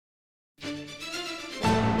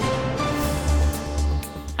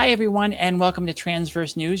Hi, everyone, and welcome to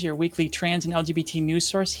Transverse News, your weekly trans and LGBT news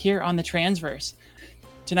source here on the Transverse.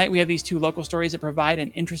 Tonight, we have these two local stories that provide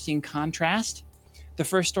an interesting contrast. The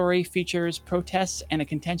first story features protests and a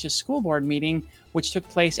contentious school board meeting, which took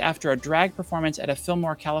place after a drag performance at a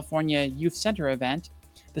Fillmore, California Youth Center event.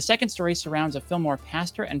 The second story surrounds a Fillmore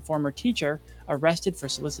pastor and former teacher arrested for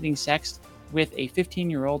soliciting sex with a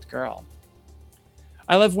 15-year-old girl.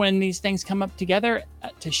 I love when these things come up together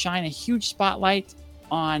to shine a huge spotlight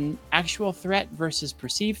on actual threat versus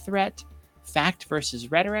perceived threat, fact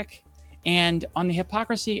versus rhetoric, and on the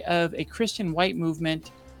hypocrisy of a Christian white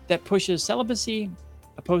movement that pushes celibacy,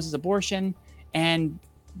 opposes abortion, and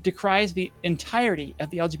decries the entirety of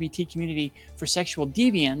the LGBT community for sexual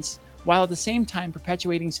deviance, while at the same time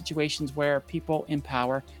perpetuating situations where people in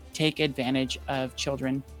power take advantage of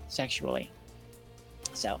children sexually.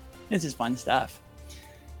 So, this is fun stuff.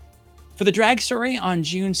 For the drag story, on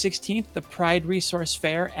June 16th, the Pride Resource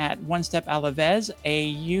Fair at One Step Alavez, a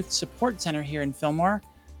youth support center here in Fillmore,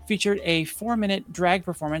 featured a 4-minute drag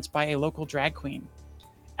performance by a local drag queen.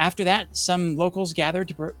 After that, some locals gathered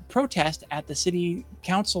to protest at the city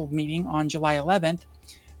council meeting on July 11th.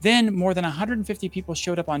 Then, more than 150 people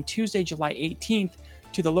showed up on Tuesday, July 18th,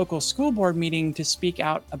 to the local school board meeting to speak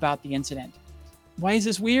out about the incident. Why is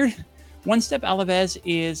this weird? One Step Alavez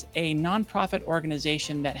is a nonprofit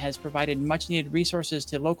organization that has provided much-needed resources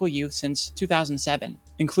to local youth since 2007,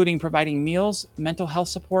 including providing meals, mental health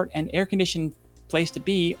support, and air-conditioned place to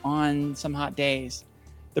be on some hot days.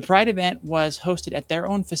 The Pride event was hosted at their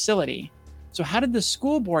own facility. So how did the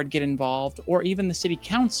school board get involved, or even the city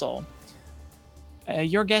council?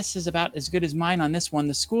 Your guess is about as good as mine on this one.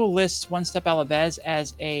 The school lists One Step Alavez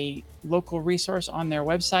as a local resource on their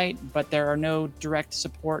website, but there are no direct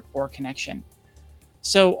support or connection.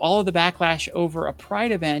 So all of the backlash over a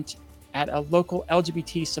Pride event at a local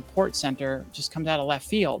LGBT support center just comes out of left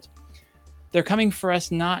field. They're coming for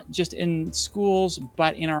us not just in schools,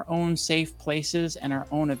 but in our own safe places and our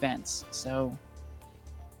own events. So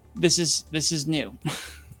this is new.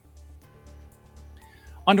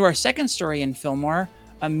 On to our second story in Fillmore.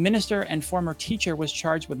 A minister and former teacher was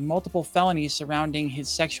charged with multiple felonies surrounding his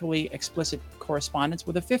sexually explicit correspondence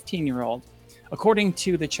with a 15-year-old. According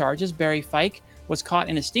to the charges, Barry Fike was caught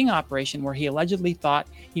in a sting operation where he allegedly thought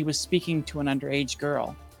he was speaking to an underage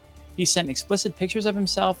girl. He sent explicit pictures of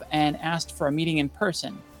himself and asked for a meeting in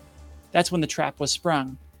person. That's when the trap was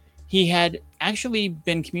sprung. He had actually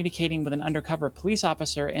been communicating with an undercover police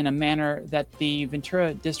officer in a manner that the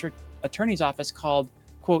Ventura District Attorney's Office called,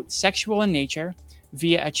 quote, sexual in nature,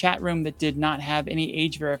 via a chat room that did not have any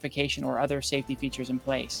age verification or other safety features in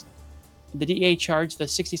place. The DA charged the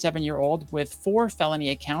 67-year-old with 4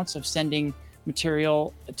 felony accounts of sending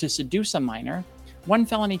material to seduce a minor, 1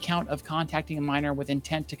 felony count of contacting a minor with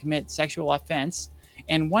intent to commit sexual offense,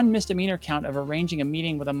 and 1 misdemeanor count of arranging a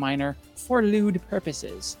meeting with a minor for lewd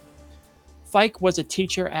purposes. Fike was a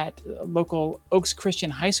teacher at local Oaks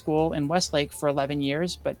Christian High School in Westlake for 11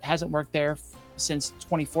 years, but hasn't worked there since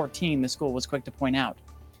 2014, the school was quick to point out.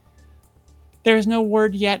 There is no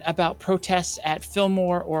word yet about protests at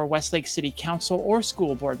Fillmore or Westlake City Council or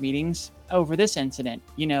school board meetings over this incident,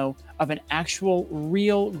 of an actual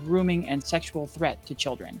real grooming and sexual threat to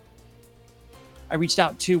children. I reached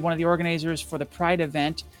out to one of the organizers for the Pride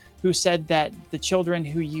event who said that the children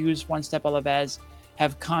who use One Step Alavez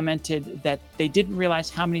have commented that they didn't realize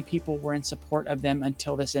how many people were in support of them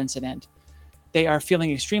until this incident. They are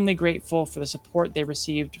feeling extremely grateful for the support they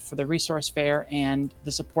received for the resource fair and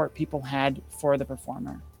the support people had for the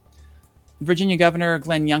performer. Virginia Governor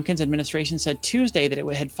Glenn Youngkin's administration said Tuesday that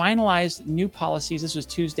it had finalized new policies, this was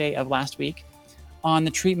Tuesday of last week, on the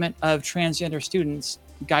treatment of transgender students,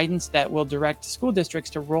 guidance that will direct school districts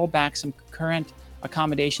to roll back some current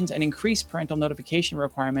accommodations and increase parental notification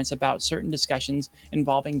requirements about certain discussions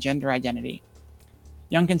involving gender identity.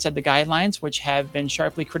 Youngkin said the guidelines, which have been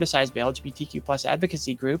sharply criticized by LGBTQ+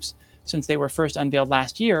 advocacy groups since they were first unveiled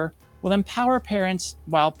last year, will empower parents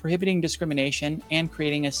while prohibiting discrimination and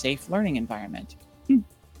creating a safe learning environment.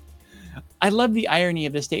 I love the irony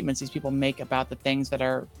of the statements these people make about the things that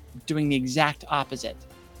are doing the exact opposite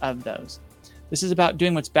of those. This is about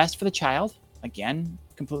doing what's best for the child. Again,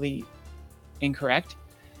 completely incorrect.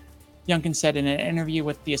 Youngkin said in an interview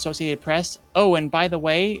with the Associated Press, "Oh, and by the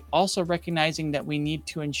way, also recognizing that we need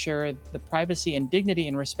to ensure the privacy and dignity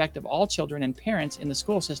and respect of all children and parents in the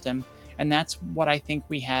school system, and that's what I think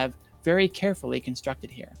we have very carefully constructed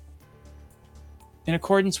here." In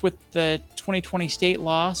accordance with the 2020 state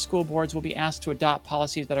law, school boards will be asked to adopt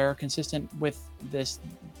policies that are consistent with this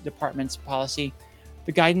department's policy.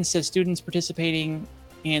 The guidance says students participating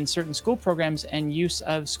in certain school programs and use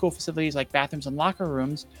of school facilities like bathrooms and locker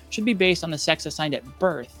rooms should be based on the sex assigned at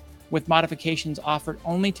birth, with modifications offered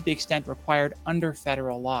only to the extent required under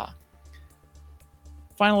federal law.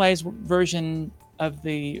 Finalized version of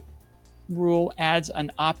the rule adds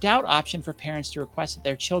an opt-out option for parents to request that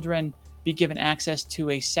their children be given access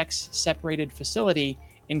to a sex-separated facility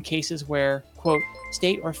in cases where, quote,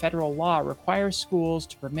 state or federal law requires schools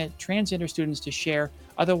to permit transgender students to share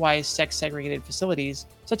otherwise sex-segregated facilities,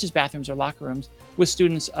 such as bathrooms or locker rooms, with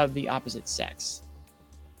students of the opposite sex.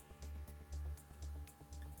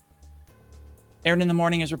 Aaron in the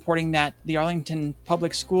Morning is reporting that the Arlington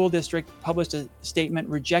Public School District published a statement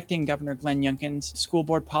rejecting Governor Glenn Youngkin's school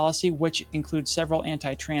board policy, which includes several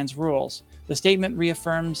anti-trans rules. The statement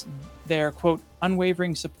reaffirms their, quote,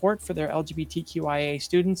 unwavering support for their LGBTQIA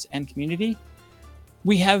students and community.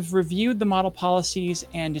 We have reviewed the model policies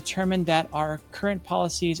and determined that our current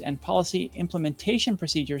policies and policy implementation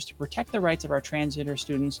procedures to protect the rights of our transgender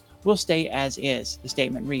students will stay as is, the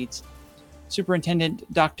statement reads.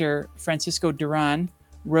 Superintendent Dr. Francisco Duran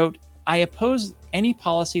wrote, I oppose any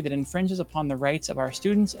policy that infringes upon the rights of our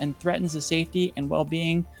students and threatens the safety and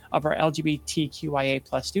well-being of our LGBTQIA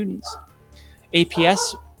plus students.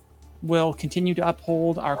 APS will continue to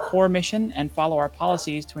uphold our core mission and follow our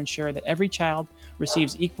policies to ensure that every child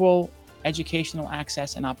receives equal educational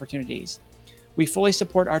access and opportunities. We fully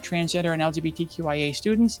support our transgender and LGBTQIA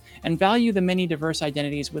students and value the many diverse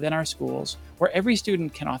identities within our schools, where every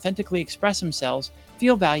student can authentically express themselves,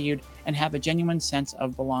 feel valued, and have a genuine sense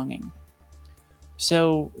of belonging.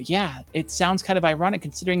 So, yeah, it sounds kind of ironic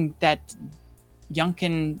considering that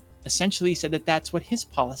Youngkin essentially said that that's what his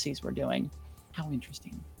policies were doing. How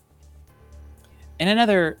interesting. And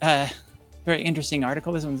another very interesting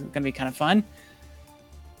article, this one's going to be kind of fun.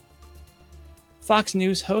 Fox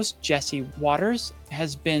News host Jesse Waters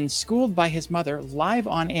has been schooled by his mother live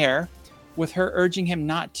on air, with her urging him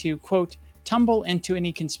not to, quote, tumble into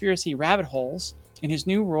any conspiracy rabbit holes in his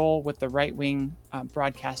new role with the right-wing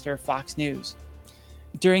broadcaster Fox News.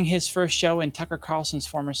 During his first show in Tucker Carlson's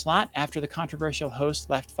former slot, after the controversial host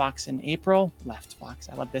left Fox in April,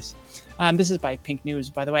 I love this. This is by Pink News,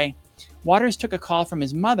 by the way. Waters took a call from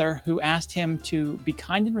his mother, who asked him to be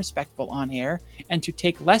kind and respectful on air and to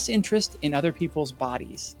take less interest in other people's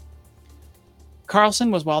bodies.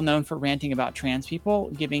 Carlson was well known for ranting about trans people,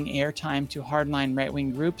 giving airtime to hardline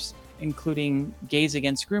right-wing groups, including Gays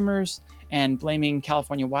Against Groomers, and blaming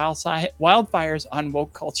California wildfires on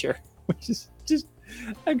woke culture, which is just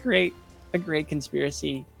a great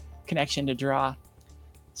conspiracy connection to draw.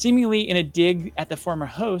 Seemingly in a dig at the former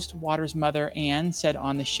host, Waters' mother, Ann, said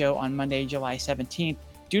on the show on Monday, July 17th,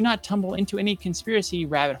 do not tumble into any conspiracy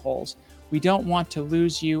rabbit holes. We don't want to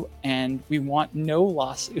lose you, and we want no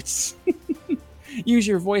lawsuits. Use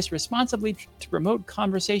your voice responsibly to promote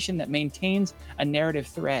conversation that maintains a narrative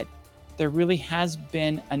thread. There really has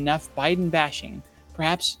been enough Biden bashing.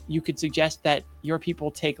 Perhaps you could suggest that your people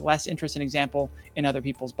take less interest, in example, in other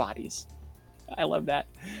people's bodies. I love that.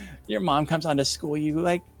 Your mom comes on to school you,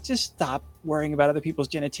 like, just stop worrying about other people's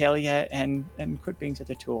genitalia and quit being such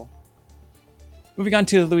a tool. Moving on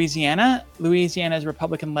to Louisiana. Louisiana's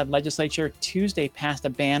Republican-led legislature Tuesday passed a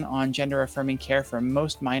ban on gender-affirming care for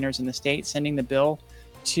most minors in the state, sending the bill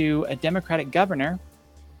to a Democratic governor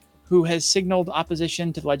who has signaled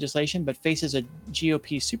opposition to the legislation but faces a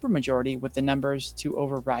GOP supermajority with the numbers to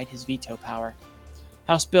override his veto power.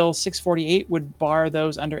 House Bill 648 would bar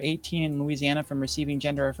those under 18 in Louisiana from receiving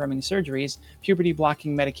gender-affirming surgeries,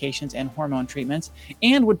 puberty-blocking medications, and hormone treatments,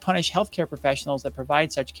 and would punish healthcare professionals that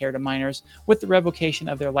provide such care to minors with the revocation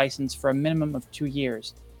of their license for a minimum of 2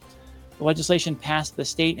 years. The legislation passed the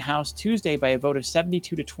state house Tuesday by a vote of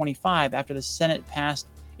 72 to 25 after the Senate passed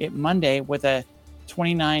it Monday with a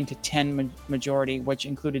 29 to 10 majority, which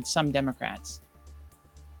included some Democrats.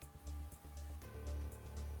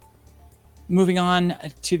 Moving on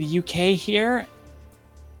to the UK here,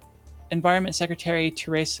 Environment Secretary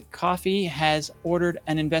Therese Coffey has ordered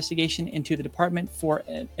an investigation into the Department for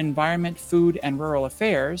Environment, Food and Rural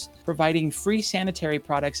Affairs, providing free sanitary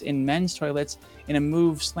products in men's toilets in a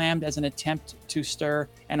move slammed as an attempt to stir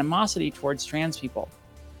animosity towards trans people.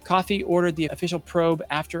 Coffey ordered the official probe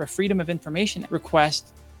after a Freedom of Information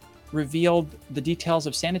request revealed the details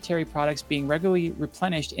of sanitary products being regularly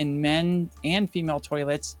replenished in men and female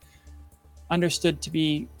toilets understood to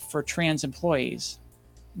be for trans employees.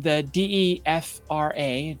 The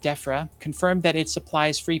DEFRA confirmed that it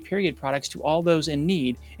supplies free period products to all those in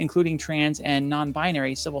need, including trans and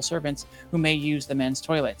non-binary civil servants who may use the men's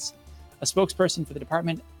toilets. A spokesperson for the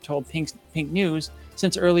department told Pink News,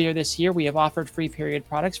 since earlier this year, we have offered free period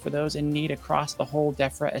products for those in need across the whole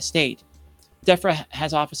DEFRA estate. DEFRA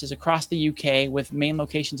has offices across the UK with main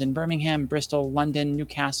locations in Birmingham, Bristol, London,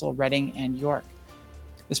 Newcastle, Reading, and York.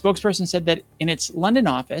 The spokesperson said that in its London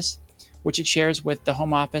office, which it shares with the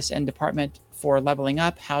Home Office and Department for Levelling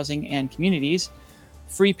Up, Housing and Communities,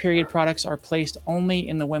 free period products are placed only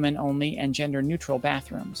in the women-only and gender-neutral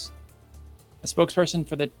bathrooms. A spokesperson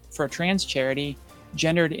for a trans charity,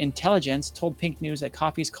 Gendered Intelligence, told Pink News that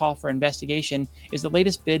Coffee's call for investigation is the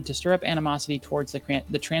latest bid to stir up animosity towards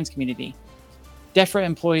the trans community. DEFRA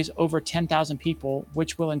employs over 10,000 people,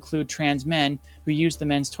 which will include trans men who use the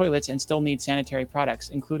men's toilets and still need sanitary products.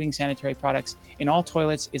 Including sanitary products in all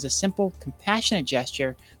toilets is a simple, compassionate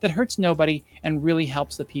gesture that hurts nobody and really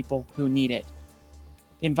helps the people who need it.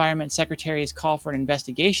 The Environment Secretary's call for an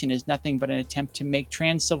investigation is nothing but an attempt to make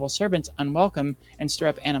trans civil servants unwelcome and stir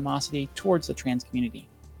up animosity towards the trans community.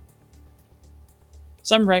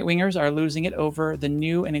 Some right-wingers are losing it over the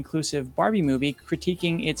new and inclusive Barbie movie,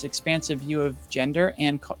 critiquing its expansive view of gender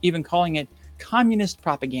and even calling it communist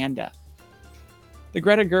propaganda. The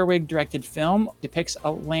Greta Gerwig-directed film depicts a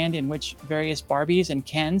land in which various Barbies and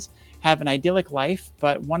Kens have an idyllic life,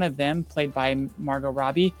 but one of them, played by Margot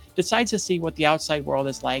Robbie, decides to see what the outside world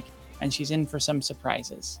is like, and she's in for some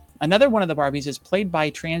surprises. Another one of the Barbies is played by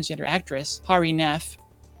transgender actress Hari Nef.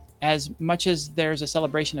 As much as there's a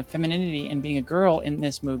celebration of femininity and being a girl in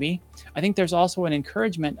this movie, I think there's also an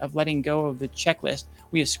encouragement of letting go of the checklist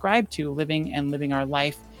we ascribe to living our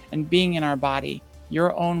life and being in our body,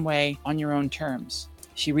 your own way, on your own terms.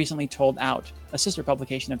 She recently told Out, a sister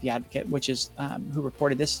publication of The Advocate, which is who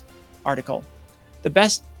reported this article. The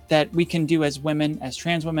best that we can do as women, as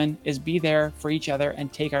trans women, is be there for each other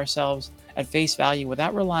and take ourselves at face value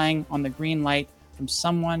without relying on the green light from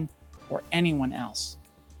someone or anyone else.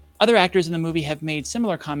 Other actors in the movie have made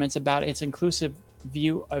similar comments about its inclusive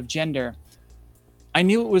view of gender. I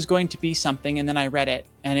knew it was going to be something, and then I read it,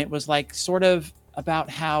 and it was like sort of about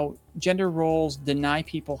how gender roles deny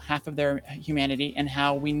people half of their humanity and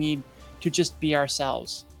how we need to just be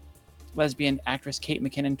ourselves. Lesbian actress Kate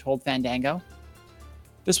McKinnon told Fandango.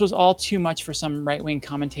 This was all too much for some right-wing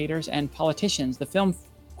commentators and politicians. The film,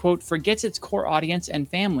 quote, forgets its core audience and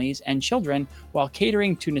families and children while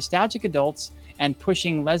catering to nostalgic adults and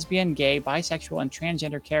pushing lesbian, gay, bisexual, and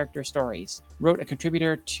transgender character stories, wrote a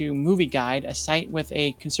contributor to Movie Guide, a site with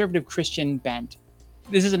a conservative Christian bent.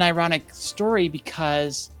 This is an ironic story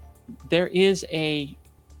because there is a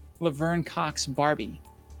Laverne Cox Barbie.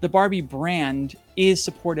 The Barbie brand is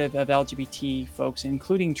supportive of LGBT folks,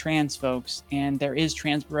 including trans folks, and there is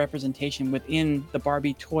trans representation within the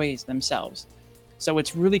Barbie toys themselves. So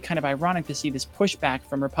it's really kind of ironic to see this pushback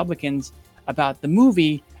from Republicans about the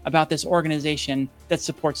movie, about this organization that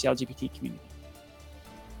supports the LGBT community.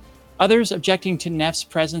 Others objecting to Neff's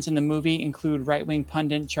presence in the movie include right-wing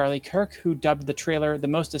pundit Charlie Kirk, who dubbed the trailer the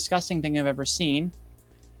most disgusting thing I've ever seen.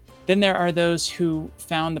 Then there are those who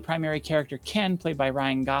found the primary character, Ken, played by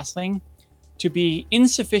Ryan Gosling, to be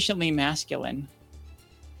insufficiently masculine.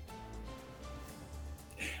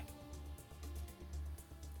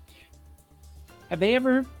 Have they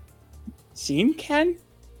ever seen Ken?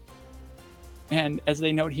 And as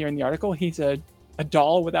they note here in the article, he's a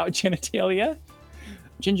doll without genitalia.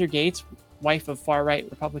 Ginger Gates, wife of far-right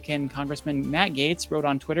Republican Congressman Matt Gaetz, wrote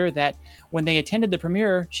on Twitter that when they attended the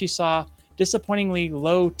premiere, she saw disappointingly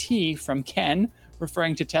low T from Ken,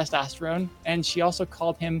 referring to testosterone, and she also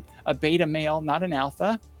called him a beta male, not an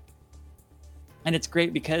alpha. And it's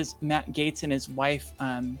great because Matt Gaetz and his wife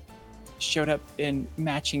showed up in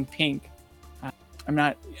matching pink.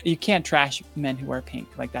 You can't trash men who wear pink.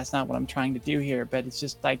 Like, that's not what I'm trying to do here, but it's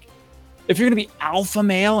just like, if you're going to be alpha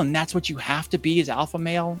male and that's what you have to be is alpha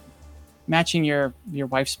male, matching your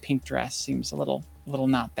wife's pink dress seems a little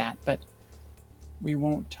not that, but we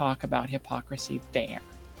won't talk about hypocrisy there.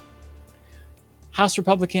 House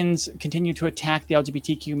Republicans continue to attack the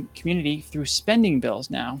LGBTQ community through spending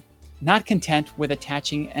bills now. Not content with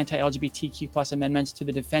attaching anti-LGBTQ plus amendments to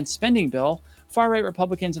the defense spending bill, far-right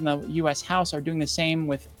Republicans in the U.S. House are doing the same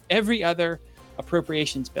with every other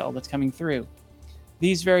appropriations bill that's coming through.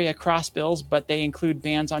 These vary across bills, but they include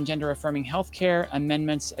bans on gender-affirming healthcare,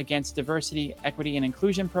 amendments against diversity, equity, and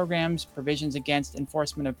inclusion programs, provisions against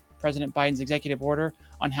enforcement of President Biden's executive order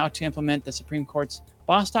on how to implement the Supreme Court's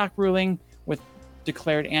Bostock ruling, with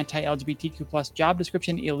declared anti-LGBTQ plus job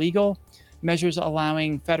description illegal, measures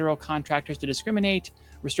allowing federal contractors to discriminate,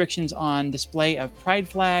 restrictions on display of pride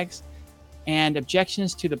flags, and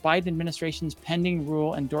objections to the Biden administration's pending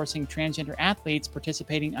rule endorsing transgender athletes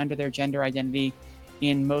participating under their gender identity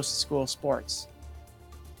in most school sports.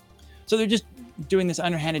 So they're just doing this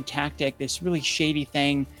underhanded tactic, this really shady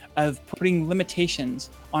thing of putting limitations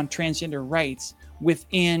on transgender rights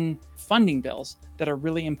within funding bills that are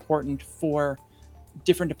really important for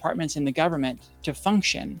different departments in the government to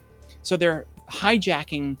function. So they're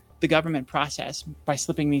hijacking the government process by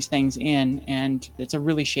slipping these things in, and it's a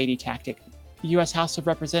really shady tactic. The U.S. House of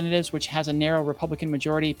Representatives, which has a narrow Republican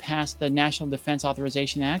majority, passed the National Defense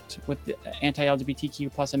Authorization Act with the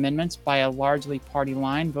anti-LGBTQ plus amendments by a largely party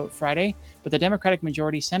line vote Friday, but the Democratic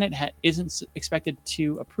majority Senate isn't expected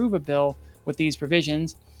to approve a bill with these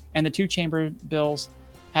provisions, and the two-chamber bills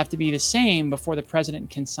have to be the same before the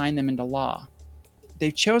president can sign them into law.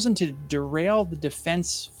 They've chosen to derail the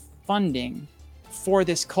defense funding for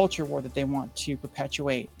this culture war that they want to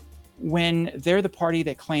perpetuate, when they're the party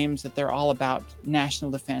that claims that they're all about national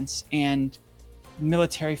defense and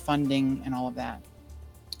military funding and all of that.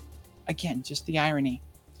 Again, just the irony.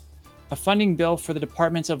 A funding bill for the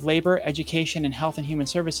Departments of Labor, Education, and Health and Human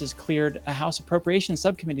Services cleared a House Appropriations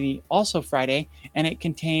Subcommittee also Friday, and it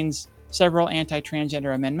contains several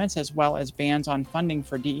anti-transgender amendments as well as bans on funding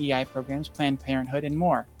for DEI programs, Planned Parenthood, and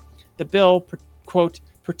more. The bill, quote,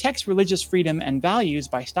 protects religious freedom and values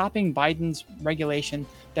by stopping Biden's regulation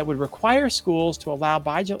that would require schools to allow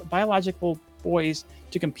biological boys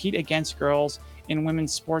to compete against girls in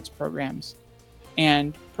women's sports programs,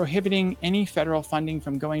 and prohibiting any federal funding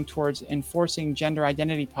from going towards enforcing gender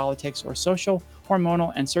identity politics or social,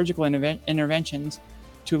 hormonal, and surgical interventions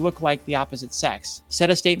to look like the opposite sex,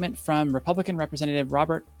 said a statement from Republican Representative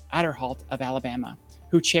Robert Adderholt of Alabama,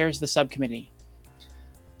 who chairs the subcommittee.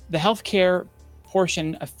 The health care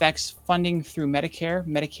portion affects funding through Medicare,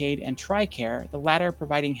 Medicaid, and TRICARE, the latter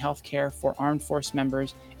providing health care for armed force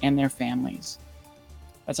members and their families.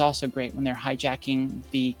 That's also great when they're hijacking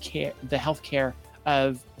the health care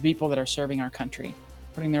of people that are serving our country,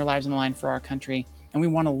 putting their lives on the line for our country, and we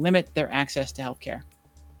want to limit their access to health care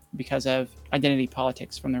because of identity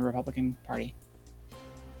politics from the Republican Party.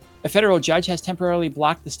 A federal judge has temporarily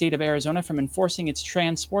blocked the state of Arizona from enforcing its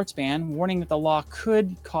trans sports ban, warning that the law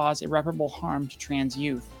could cause irreparable harm to trans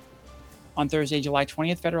youth. On Thursday, July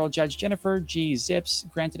 20th, federal judge Jennifer G. Zips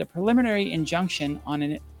granted a preliminary injunction on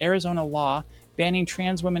an Arizona law banning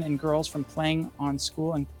trans women and girls from playing on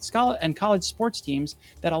school and college sports teams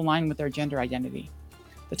that align with their gender identity.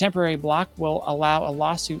 The temporary block will allow a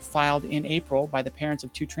lawsuit filed in April by the parents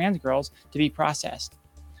of two trans girls to be processed.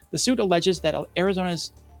 The suit alleges that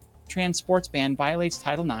Arizona's trans sports ban violates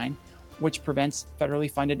Title IX, which prevents federally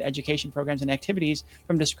funded education programs and activities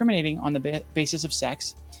from discriminating on the basis of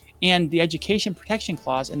sex, and the Education Protection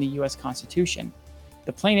Clause in the U.S. Constitution.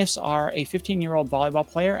 The plaintiffs are a 15-year-old volleyball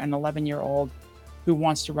player and an 11-year-old who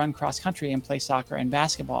wants to run cross country and play soccer and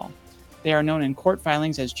basketball. They are known in court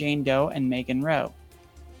filings as Jane Doe and Megan Roe.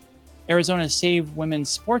 Arizona's Save Women's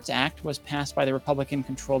Sports Act was passed by the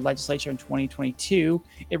Republican-controlled legislature in 2022.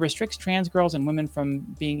 It restricts trans girls and women from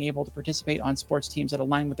being able to participate on sports teams that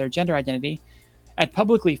align with their gender identity at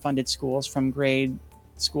publicly funded schools from grade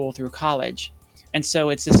school through college. And so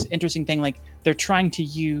it's this interesting thing, like they're trying to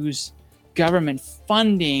use government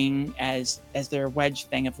funding as their wedge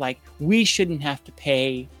thing of like, we shouldn't have to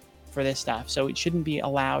pay for this stuff, so it shouldn't be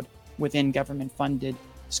allowed within government-funded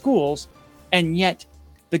schools, and yet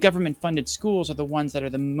the government-funded schools are the ones that are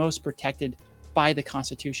the most protected by the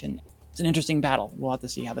Constitution. It's an interesting battle. We'll have to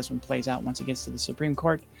see how this one plays out once it gets to the Supreme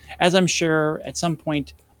Court, as I'm sure at some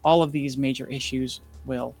point all of these major issues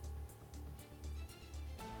will.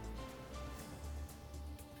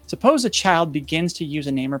 Suppose a child begins to use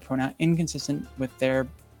a name or pronoun inconsistent with their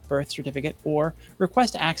birth certificate or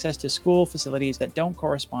request access to school facilities that don't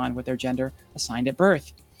correspond with their gender assigned at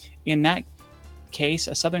birth. In that case,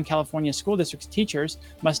 a Southern California school district's teachers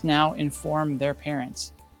must now inform their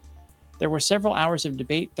parents. There were several hours of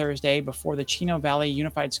debate Thursday before the Chino Valley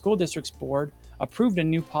Unified School Districts Board approved a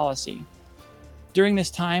new policy. During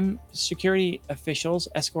this time, security officials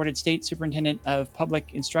escorted State Superintendent of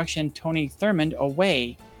Public Instruction Tony Thurmond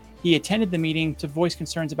away. He attended the meeting to voice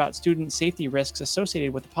concerns about student safety risks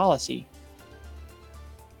associated with the policy.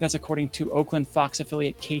 That's according to Oakland Fox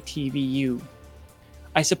affiliate KTVU.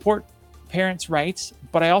 I support parents' rights,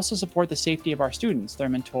 but I also support the safety of our students,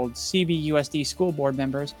 Thurmond told CVUSD school board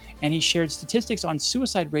members, and he shared statistics on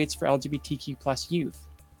suicide rates for LGBTQ plus youth.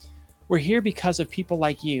 We're here because of people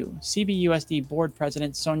like you, CVUSD board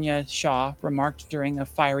president Sonia Shaw remarked during a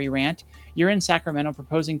fiery rant. You're in Sacramento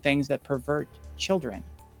proposing things that pervert children.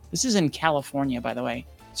 This is in California, by the way.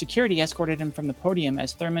 Security escorted him from the podium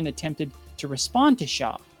as Thurmond attempted to respond to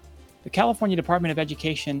Shaw. The California Department of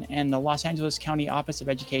Education and the Los Angeles County Office of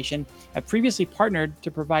Education have previously partnered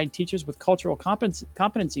to provide teachers with cultural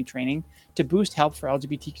competency training to boost help for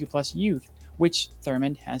LGBTQ plus youth, which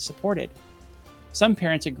Thurmond has supported. Some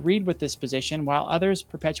parents agreed with this position, while others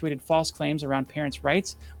perpetuated false claims around parents'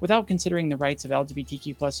 rights without considering the rights of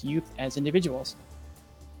LGBTQ plus youth as individuals.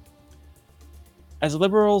 As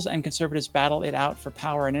liberals and conservatives battle it out for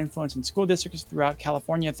power and influence in school districts throughout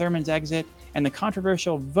California, Thurman's exit and the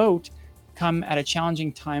controversial vote come at a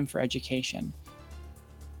challenging time for education.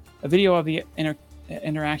 A video of the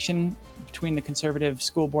interaction between the conservative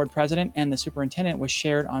school board president and the superintendent was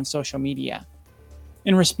shared on social media.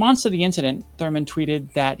 In response to the incident, Thurman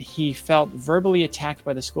tweeted that he felt verbally attacked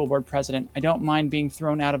by the school board president. "I don't mind being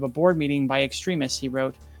thrown out of a board meeting by extremists," he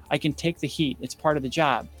wrote. "I can take the heat. It's part of the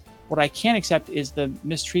job. What I can't accept is the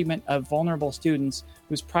mistreatment of vulnerable students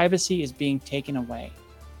whose privacy is being taken away."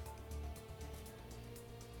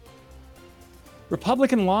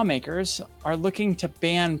 Republican lawmakers are looking to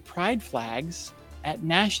ban pride flags at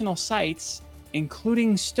national sites,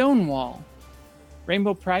 including Stonewall.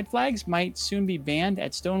 Rainbow pride flags might soon be banned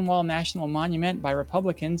at Stonewall National Monument by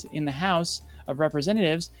Republicans in the House of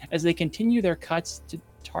Representatives as they continue their cuts to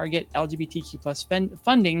target LGBTQ plus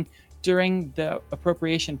funding during the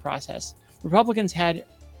appropriation process. Republicans had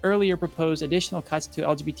earlier proposed additional cuts to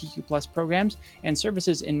LGBTQ plus programs and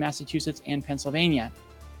services in Massachusetts and Pennsylvania.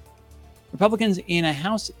 Republicans in a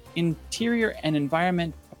House Interior and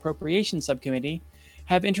Environment Appropriations Subcommittee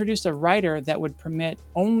have introduced a rider that would permit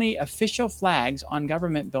only official flags on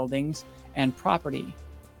government buildings and property.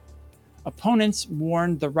 Opponents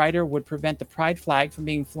warned the rider would prevent the pride flag from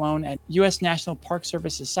being flown at U.S. National Park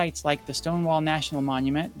Services sites like the Stonewall National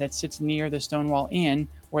Monument that sits near the Stonewall Inn,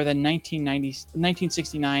 where the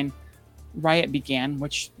 1969 riot began,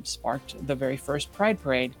 which sparked the very first Pride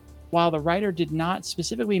Parade. While the rider did not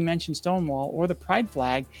specifically mention Stonewall or the pride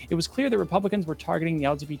flag, it was clear that Republicans were targeting the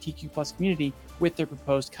LGBTQ plus community with their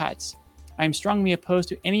proposed cuts. I am strongly opposed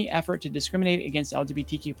to any effort to discriminate against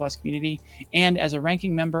LGBTQ plus community, and as a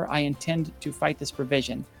ranking member, I intend to fight this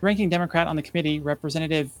provision. The ranking Democrat on the committee,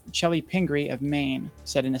 Representative Chellie Pingree of Maine,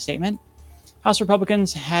 said in a statement. House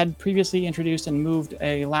Republicans had previously introduced and moved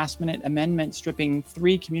a last-minute amendment stripping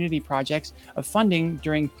 3 community projects of funding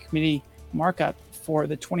during committee markup for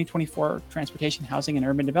the 2024 Transportation, Housing, and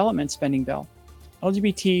Urban Development Spending Bill.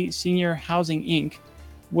 LGBT Senior Housing, Inc.,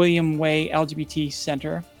 William Way LGBT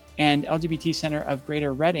Center, and LGBT Center of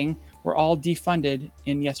Greater Reading were all defunded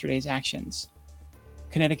in yesterday's actions.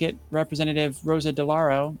 Connecticut Representative Rosa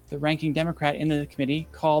DeLauro, the ranking Democrat in the committee,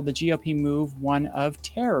 called the GOP move one of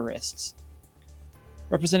terrorists.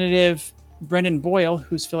 Representative Brendan Boyle,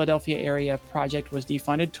 whose Philadelphia area project was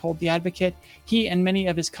defunded, told The Advocate he and many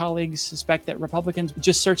of his colleagues suspect that Republicans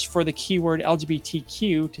just searched for the keyword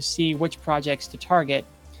LGBTQ to see which projects to target.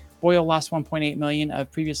 Boyle lost $1.8 million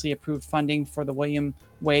of previously approved funding for the William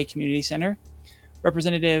Way Community Center.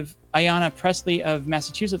 Representative Ayanna Pressley of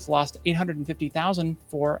Massachusetts lost $850,000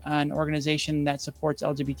 for an organization that supports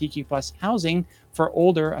LGBTQ plus housing for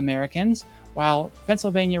older Americans, while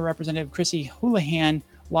Pennsylvania Representative Chrissy Houlihan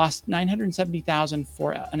lost $970,000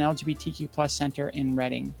 for an LGBTQ plus center in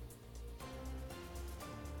Reading.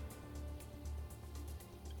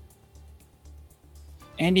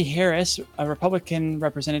 Andy Harris, a Republican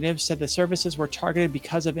representative, said the services were targeted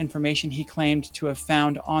because of information he claimed to have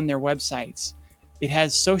found on their websites. It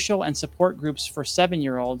has social and support groups for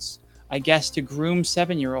 7-year-olds, I guess to groom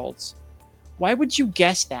 7-year-olds. Why would you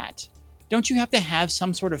guess that? Don't you have to have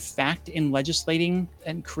some sort of fact in legislating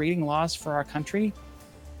and creating laws for our country?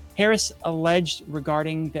 Harris alleged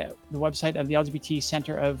regarding the website of the LGBT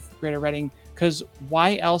Center of Greater Reading, because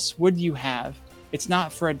why else would you have? It's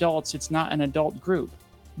not for adults. It's not an adult group.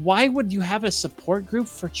 Why would you have a support group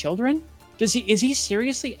for children? Is he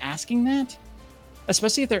seriously asking that?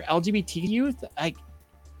 Especially if they're LGBT youth?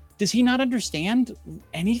 Does he not understand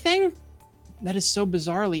anything? That is so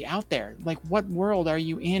bizarrely out there. Like, what world are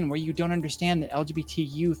you in where you don't understand that LGBT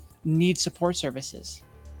youth need support services?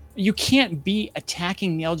 You can't be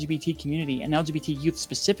attacking the LGBT community and LGBT youth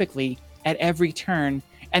specifically at every turn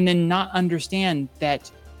and then not understand that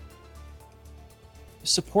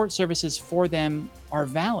support services for them are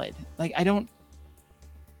valid. Like, I don't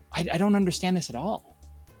understand this at all.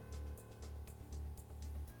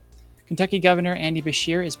 Kentucky Governor Andy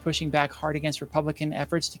Beshear is pushing back hard against Republican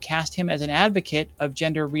efforts to cast him as an advocate of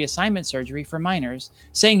gender reassignment surgery for minors,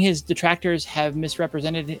 saying his detractors have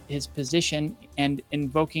misrepresented his position and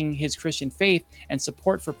invoking his Christian faith and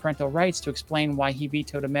support for parental rights to explain why he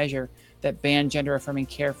vetoed a measure that banned gender-affirming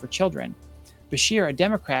care for children. Beshear, a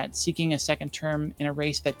Democrat seeking a second term in a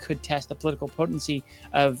race that could test the political potency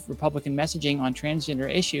of Republican messaging on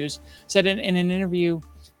transgender issues, said in an interview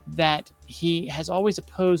that he has always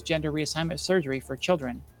opposed gender reassignment surgery for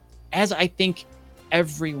children, as I think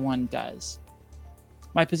everyone does.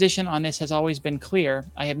 My position on this has always been clear.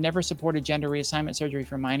 I have never supported gender reassignment surgery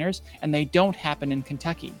for minors, and they don't happen in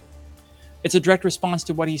Kentucky. It's a direct response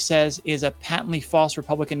to what he says is a patently false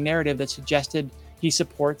Republican narrative that suggested he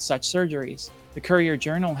supports such surgeries. The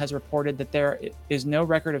Courier-Journal has reported that there is no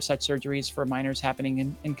record of such surgeries for minors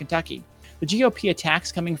happening in Kentucky. The GOP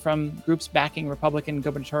attacks coming from groups backing Republican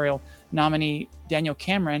gubernatorial nominee Daniel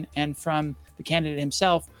Cameron and from the candidate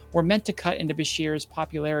himself were meant to cut into Beshear's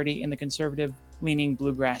popularity in the conservative-leaning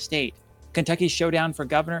bluegrass state. Kentucky's showdown for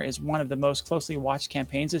governor is one of the most closely watched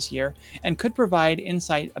campaigns this year and could provide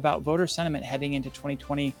insight about voter sentiment heading into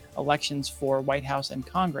 2020 elections for White House and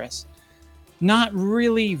Congress. Not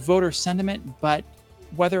really voter sentiment, but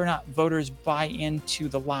whether or not voters buy into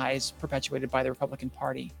the lies perpetuated by the Republican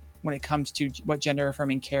Party when it comes to what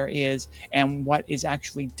gender-affirming care is and what is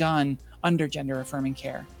actually done under gender-affirming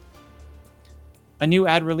care. A new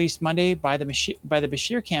ad released Monday by the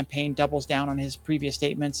Beshear campaign doubles down on his previous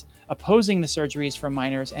statements opposing the surgeries for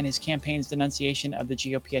minors and his campaign's denunciation of the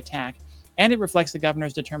GOP attack, and it reflects the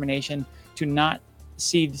governor's determination to not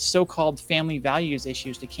cede so-called family values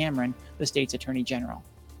issues to Cameron, the state's attorney general.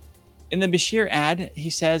 In the Beshear ad, he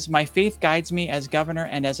says, "My faith guides me as governor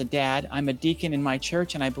and as a dad. I'm a deacon in my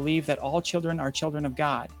church, and I believe that all children are children of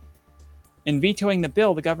God." In vetoing the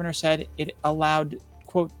bill, the governor said it allowed,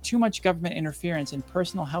 quote, "too much government interference in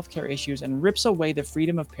personal health care issues and rips away the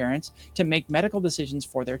freedom of parents to make medical decisions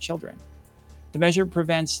for their children. The measure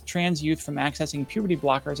prevents trans youth from accessing puberty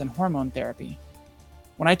blockers and hormone therapy.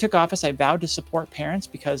 When I took office, I vowed to support parents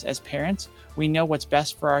because, as parents, we know what's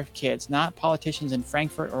best for our kids, not politicians in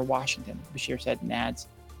Frankfurt or Washington," Beshear said in ads.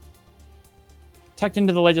 Tucked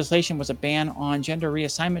into the legislation was a ban on gender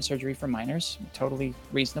reassignment surgery for minors. Totally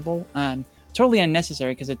reasonable. Totally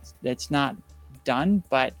unnecessary because it's not done,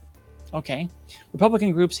 but okay.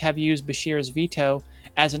 Republican groups have used Beshear's veto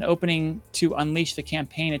as an opening to unleash the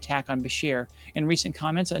campaign attack on Beshear. In recent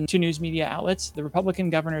comments on two news media outlets, the Republican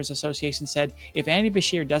Governors Association said if Andy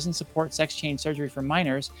Beshear doesn't support sex change surgery for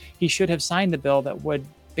minors, he should have signed the bill that would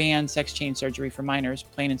ban sex change surgery for minors,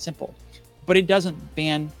 plain and simple. But it doesn't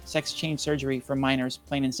ban sex change surgery for minors,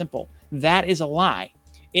 plain and simple. That is a lie.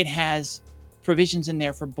 It has provisions in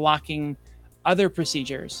there for blocking other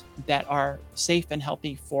procedures that are safe and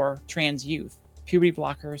healthy for trans youth, puberty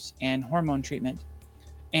blockers and hormone treatment.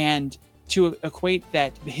 And to equate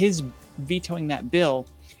that his vetoing that bill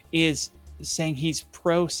is saying he's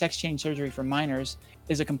pro-sex change surgery for minors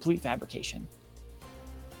is a complete fabrication.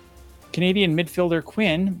 Canadian midfielder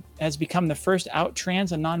Quinn has become the first out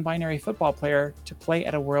trans and non-binary football player to play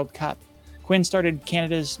at a World Cup. Quinn started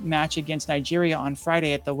Canada's match against Nigeria on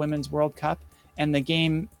Friday at the Women's World Cup, and the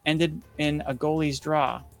game ended in a goallie's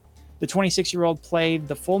draw. The 26-year-old played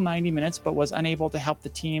the full 90 minutes but was unable to help the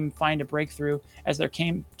team find a breakthrough as their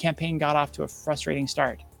campaign got off to a frustrating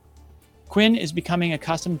start. Quinn is becoming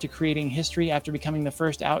accustomed to creating history after becoming the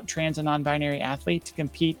first out trans and non-binary athlete to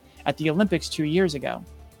compete at the Olympics 2 years ago.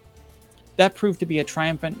 That proved to be a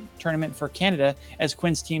triumphant tournament for Canada as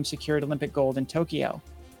Quinn's team secured Olympic gold in Tokyo.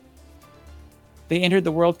 They entered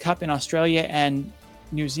the World Cup in Australia and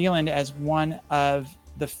New Zealand as one of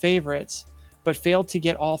the favorites, but failed to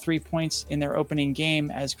get all 3 points in their opening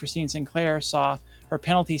game as Christine Sinclair saw her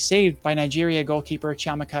penalty saved by Nigeria goalkeeper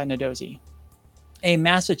Chiamaka Nnadozie. A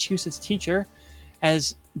Massachusetts teacher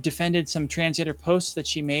has defended some transgender posts that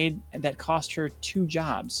she made that cost her 2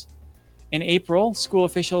 jobs. In April, school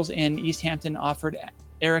officials in East Hampton offered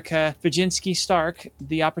Erica Fajinski-Stark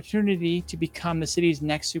the opportunity to become the city's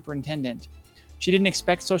next superintendent. She didn't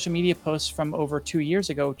expect social media posts from over 2 years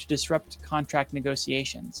ago to disrupt contract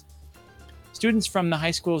negotiations. Students from the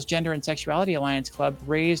high school's Gender and Sexuality Alliance Club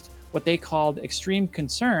raised what they called extreme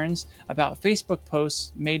concerns about Facebook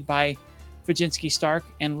posts made by Fajinski-Stark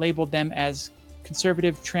and labeled them as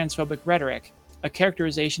conservative transphobic rhetoric, a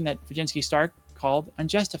characterization that Fajinski-Stark called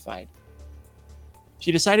unjustified.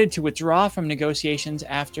 She decided to withdraw from negotiations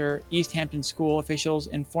after East Hampton school officials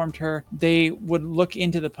informed her they would look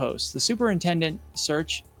into the posts. The superintendent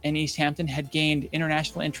search in East Hampton had gained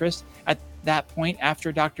international interest at that point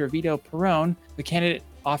after Dr. Vito Perrone, the candidate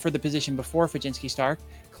offered the position before Fajinski-Stark,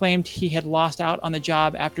 claimed he had lost out on the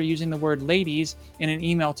job after using the word ladies in an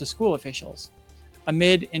email to school officials.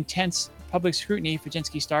 Amid intense public scrutiny,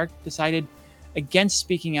 Fajinski-Stark decided against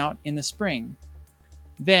speaking out in the spring.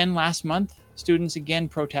 Then, last month, students again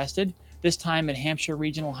protested, this time at Hampshire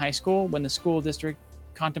Regional High School, when the school district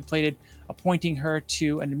contemplated appointing her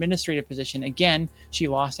to an administrative position. Again, she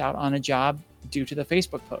lost out on a job due to the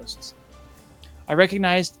Facebook posts. I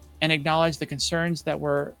recognized and acknowledged the concerns that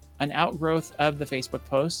were an outgrowth of the Facebook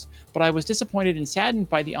posts, but I was disappointed and saddened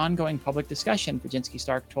by the ongoing public discussion,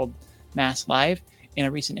 Fajinski-Stark told Mass Live. in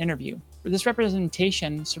a recent interview. This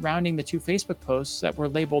representation surrounding the two Facebook posts that were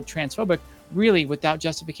labeled transphobic really without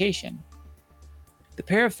justification. The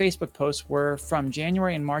pair of Facebook posts were from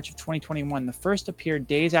January and March of 2021. The first appeared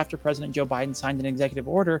days after President Joe Biden signed an executive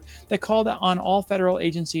order that called on all federal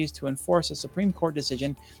agencies to enforce a Supreme Court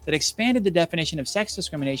decision that expanded the definition of sex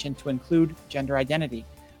discrimination to include gender identity.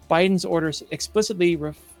 Biden's orders explicitly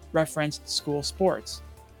referenced school sports.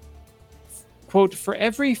 Quote, "For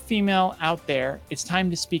every female out there, it's time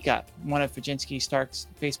to speak up," one of Fajinski Stark's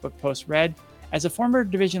Facebook posts read. "As a former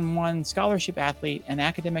Division I scholarship athlete and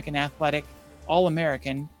academic and athletic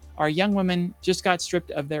All-American, our young women just got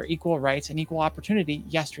stripped of their equal rights and equal opportunity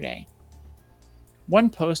yesterday." One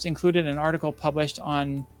post included an article published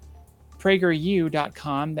on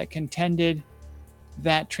PragerU.com that contended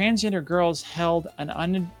that transgender girls held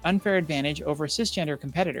an unfair advantage over cisgender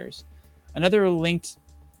competitors. Another linked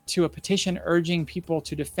to a petition urging people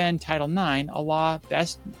to defend Title IX, a law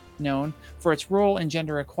best known for its role in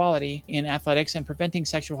gender equality in athletics and preventing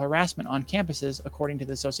sexual harassment on campuses, according to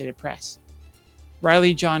the Associated Press.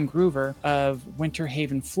 Riley John Groover of Winter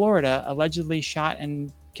Haven, Florida, allegedly shot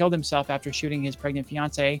and killed himself after shooting his pregnant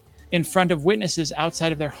fiancée in front of witnesses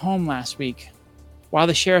outside of their home last week. While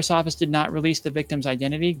the sheriff's office did not release the victim's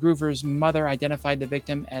identity, Groover's mother identified the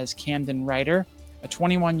victim as Camden Ryder, a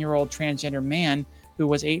 21-year-old transgender man who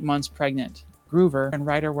was 8 months pregnant. Groover and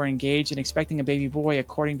Ryder were engaged and expecting a baby boy,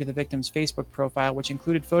 according to the victim's Facebook profile, which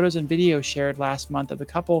included photos and videos shared last month of the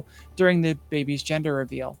couple during the baby's gender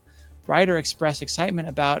reveal. Ryder expressed excitement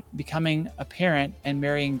about becoming a parent and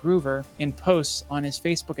marrying Groover in posts on his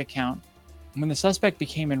Facebook account. When the suspect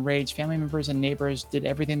became enraged, family members and neighbors did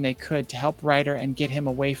everything they could to help Ryder and get him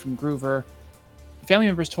away from Groover. Family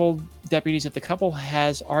members told deputies that the couple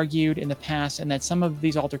has argued in the past and that some of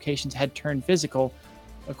these altercations had turned physical,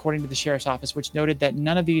 according to the sheriff's office, which noted that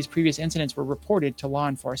none of these previous incidents were reported to law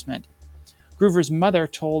enforcement. Groover's mother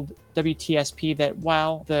told WTSP that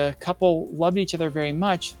while the couple loved each other very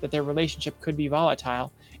much, that their relationship could be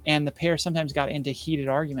volatile, and the pair sometimes got into heated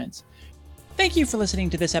arguments. Thank you for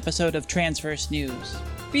listening to this episode of Transverse News.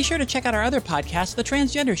 Be sure to check out our other podcast, The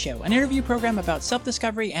Transgender Show, an interview program about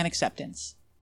self-discovery and acceptance.